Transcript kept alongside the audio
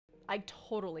I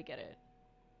totally get it.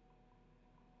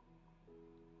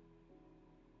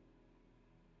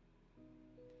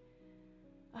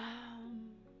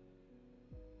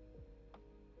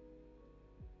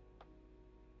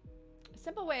 A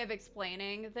simple way of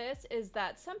explaining this is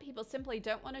that some people simply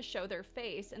don't want to show their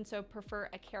face and so prefer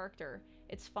a character.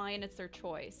 It's fine, it's their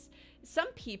choice. Some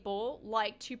people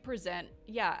like to present,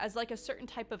 yeah, as like a certain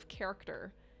type of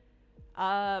character.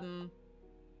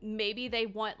 Maybe they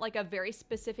want like a very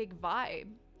specific vibe.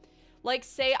 Like,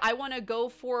 say I want to go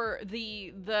for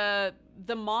the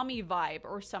mommy vibe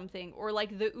or something, or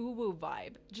like the uwu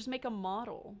vibe. Just make a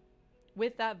model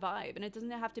with that vibe, and it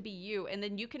doesn't have to be you. And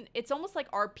then you can, it's almost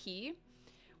like RP,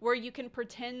 where you can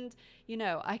pretend, you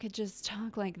know, I could just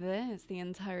talk like this the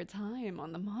entire time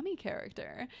on the mommy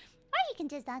character. Or you can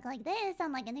just talk like this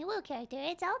on like a uwu character.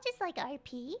 It's all just like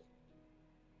RP.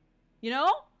 You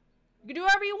know? You can do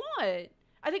whatever you want.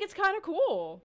 I think it's kind of cool.